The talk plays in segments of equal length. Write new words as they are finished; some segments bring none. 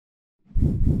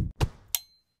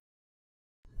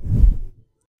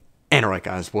And alright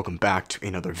guys, welcome back to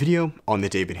another video on the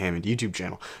David Hammond YouTube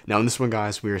channel. Now in this one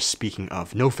guys, we are speaking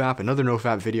of NOFAP, another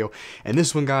NOFAP video, and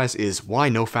this one guys is why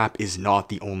NOFAP is not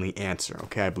the only answer,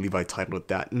 okay? I believe I titled it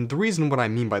that. And the reason what I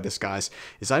mean by this guys,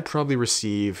 is I probably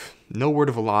receive, no word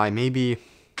of a lie, maybe,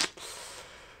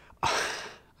 I'm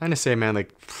gonna say man,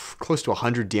 like close to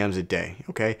 100 DMs a day,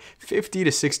 okay? 50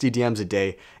 to 60 DMs a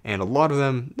day, and a lot of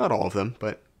them, not all of them,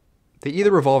 but they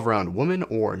either revolve around women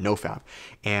or NOFAP,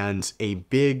 and a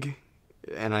big,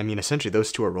 and I mean essentially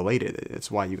those two are related,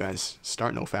 it's why you guys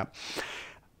start NOFAP.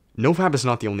 NOFAP is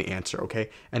not the only answer, okay?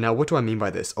 And now what do I mean by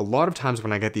this? A lot of times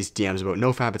when I get these DMs about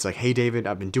NOFAP, it's like, hey David,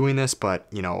 I've been doing this, but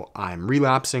you know, I'm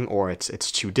relapsing, or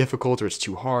it's too difficult, or it's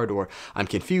too hard, or I'm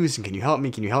confused, and can you help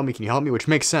me, can you help me, can you help me? Which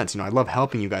makes sense, you know, I love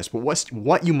helping you guys, but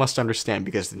what you must understand,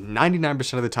 because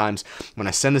 99% of the times when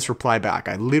I send this reply back,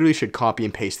 I literally should copy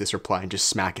and paste this reply and just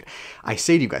smack it. I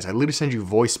say to you guys, I literally send you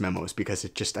voice memos because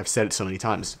I've said it so many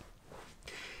times.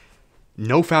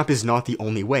 NOFAP is not the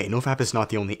only way. NOFAP is not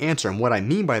the only answer. And what I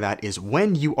mean by that is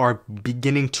when you are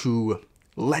beginning to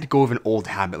let go of an old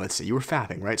habit, let's say you were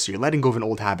fapping, right? So you're letting go of an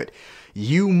old habit.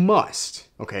 You must,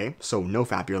 okay? So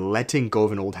NOFAP, you're letting go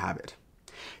of an old habit.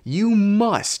 You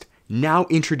must now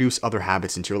introduce other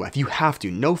habits into your life. You have to.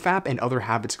 NOFAP and other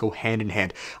habits go hand in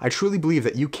hand. I truly believe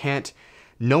that you can't,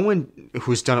 no one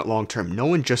who's done it long term, no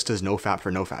one just does NOFAP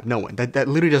for NOFAP. No one. That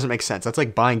literally doesn't make sense. That's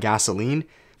like buying gasoline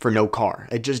for no car.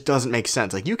 It just doesn't make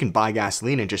sense. Like you can buy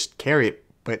gasoline and just carry it,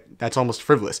 but that's almost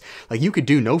frivolous. Like you could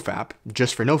do NOFAP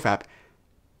just for NOFAP,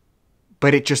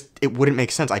 but it wouldn't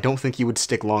make sense. I don't think you would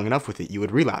stick long enough with it. You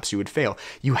would relapse, you would fail.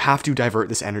 You have to divert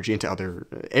this energy into other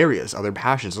areas, other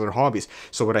passions, other hobbies.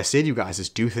 So what I say to you guys is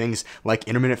do things like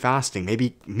intermittent fasting,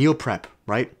 maybe meal prep,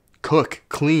 right? Cook,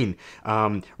 clean,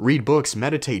 read books,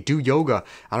 meditate, do yoga,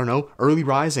 I don't know, early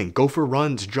rising, go for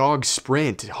runs, jog,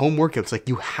 sprint, home workouts. Like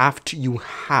you have to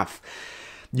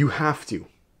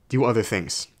do other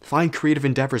things. Find creative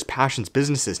endeavors, passions,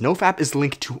 businesses. NOFAP is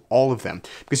linked to all of them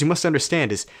because you must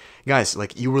understand is, guys,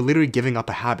 like you were literally giving up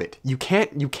a habit. You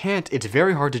can't, it's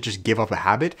very hard to just give up a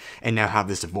habit and now have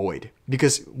this void,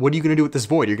 because what are you going to do with this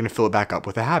void? You're going to fill it back up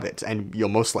with a habit, and you'll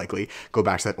most likely go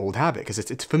back to that old habit because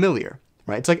it's familiar.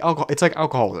 Right, it's like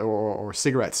alcohol or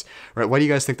cigarettes, right? Why do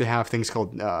you guys think they have things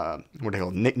called what are they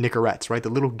called, Nicorettes, right? The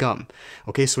little gum.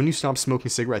 Okay, so when you stop smoking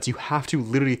cigarettes, you have to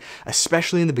literally,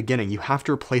 especially in the beginning, you have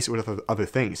to replace it with other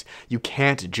things. You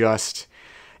can't just,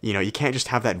 you know, you can't just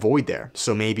have that void there.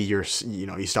 So maybe you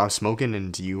stop smoking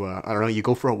and you, I don't know, you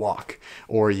go for a walk,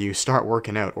 or you start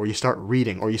working out, or you start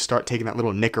reading, or you start taking that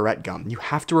little Nicorette gum. You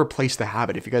have to replace the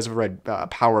habit. If you guys have read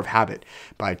Power of Habit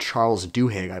by Charles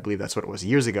Duhigg, I believe that's what it was,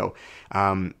 years ago,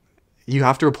 you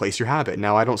have to replace your habit.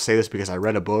 Now, I don't say this because I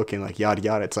read a book and like yada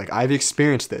yada. It's like, I've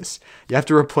experienced this. You have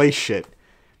to replace shit.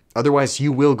 Otherwise,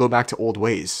 you will go back to old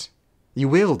ways. You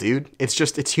will, dude.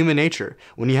 It's human nature.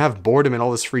 When you have boredom and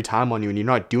all this free time on you and you're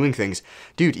not doing things,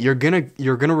 dude, you're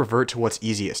gonna revert to what's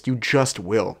easiest. You just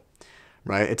will,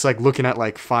 right? It's like looking at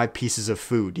like 5 pieces of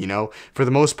food, you know? For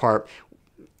the most part,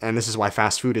 and this is why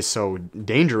fast food is so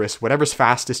dangerous, whatever's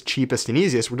fastest, cheapest, and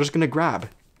easiest, we're just gonna grab.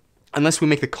 Unless we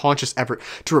make the conscious effort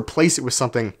to replace it with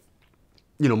something,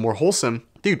 you know, more wholesome,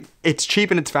 dude, it's cheap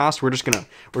and it's fast, we're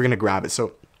gonna grab it.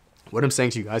 So what I'm saying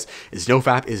to you guys is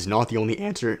NOFAP is not the only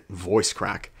answer. Voice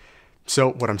crack.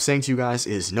 So what I'm saying to you guys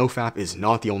is NOFAP is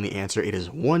not the only answer. It is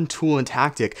one tool and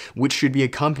tactic which should be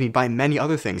accompanied by many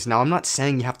other things. Now, I'm not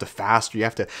saying you have to fast or you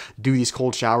have to do these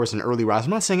cold showers and early rise. I'm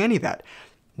not saying any of that.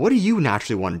 What do you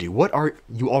naturally want to do? What are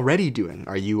you already doing?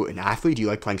 Are you an athlete? Do you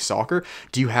like playing soccer?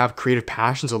 Do you have creative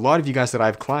passions? A lot of you guys that I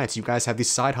have clients, you guys have these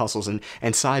side hustles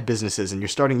and side businesses, and you're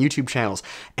starting YouTube channels,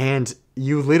 and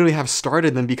you literally have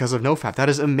started them because of NOFAP. That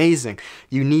is amazing.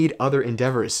 You need other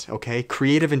endeavors, okay?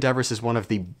 Creative endeavors is one of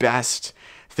the best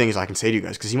things I can say to you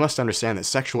guys, because you must understand that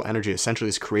sexual energy essentially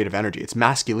is creative energy. It's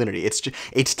masculinity. It's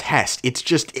test.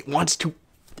 It wants to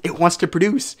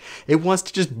produce. It wants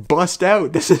to just bust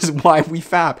out. This is why we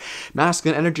fap.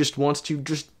 Masculine energy just wants to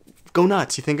just go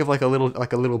nuts. You think of like a little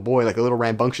boy, like a little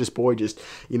rambunctious boy, just,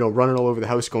 you know, running all over the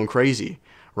house going crazy,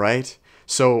 right?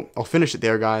 So I'll finish it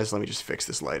there, guys. Let me just fix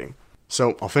this lighting.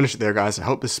 So I'll finish it there, guys. I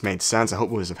hope this made sense. I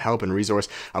hope it was of help and resource.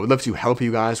 I would love to help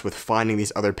you guys with finding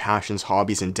these other passions,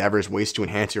 hobbies, endeavors, ways to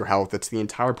enhance your health. That's the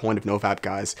entire point of NOFAP,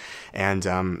 guys. And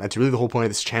that's really the whole point of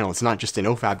this channel. It's not just a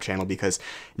NOFAP channel, because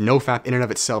NOFAP in and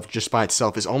of itself, just by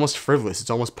itself, is almost frivolous. It's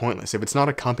almost pointless. If it's not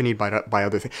accompanied by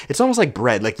other things, it's almost like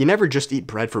bread. Like, you never just eat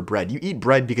bread for bread. You eat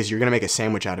bread because you're going to make a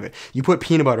sandwich out of it. You put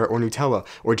peanut butter or Nutella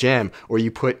or jam, or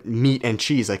you put meat and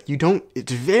cheese. Like, you don't,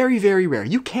 it's very, very rare.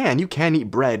 You can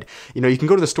eat bread. You know, you can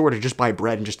go to the store to just buy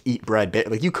bread and just eat bread.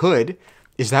 Like, you could.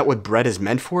 Is that what bread is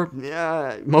meant for?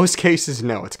 Yeah, most cases,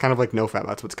 no. It's kind of like NoFap.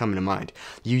 That's what's coming to mind.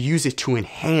 You use it to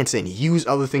enhance and use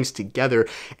other things together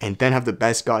and then have the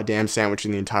best goddamn sandwich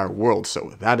in the entire world.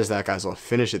 So that is that, guys. I'll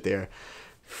finish it there.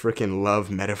 Freaking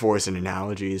love metaphors and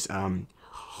analogies.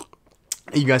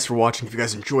 Thank you guys for watching. If you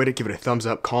guys enjoyed it, give it a thumbs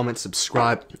up, comment,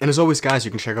 subscribe. And as always, guys,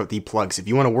 you can check out the plugs. If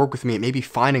you want to work with me at maybe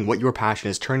finding what your passion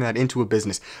is, turning that into a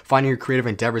business, finding your creative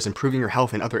endeavors, improving your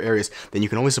health in other areas, then you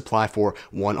can always apply for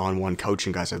one-on-one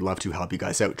coaching, guys. I'd love to help you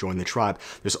guys out. Join the tribe.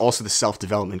 There's also the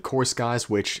self-development course, guys,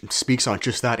 which speaks on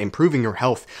just that, improving your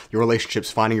health, your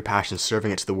relationships, finding your passion,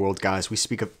 serving it to the world, guys. We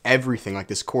speak of everything like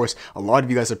this course. A lot of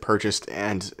you guys have purchased,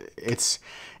 and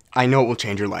I know it will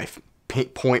change your life.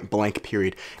 Point blank,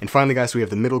 period. And finally, guys, we have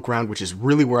the middle ground, which is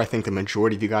really where I think the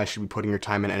majority of you guys should be putting your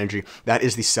time and energy. That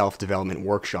is the self-development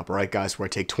workshop, all right, guys, where I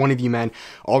take 20 of you men.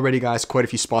 Already, guys, quite a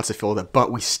few spots have filled up,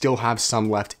 but we still have some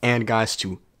left. And guys,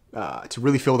 to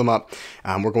really fill them up,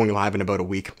 we're going live in about a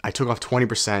week. I took off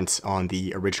 20% on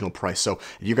the original price. So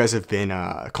if you guys have been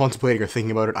contemplating or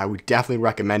thinking about it, I would definitely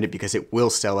recommend it because it will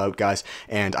sell out, guys.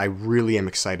 And I really am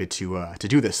excited to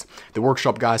do this. The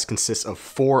workshop, guys, consists of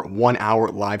 4 one-hour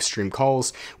live stream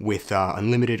calls with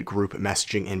unlimited group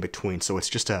messaging in between. So it's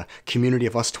just a community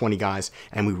of us 20 guys,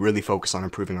 and we really focus on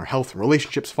improving our health,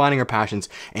 relationships, finding our passions,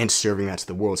 and serving that to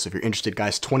the world. So if you're interested,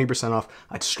 guys, 20% off.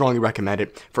 I'd strongly recommend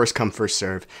it. First come, first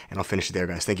serve. And I'll finish it there,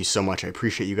 guys. Thank you so much. I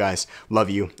appreciate you guys.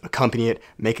 Love you. Accompany it.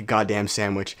 Make a goddamn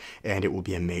sandwich, and it will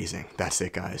be amazing. That's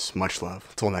it, guys. Much love.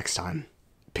 Until next time.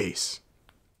 Peace.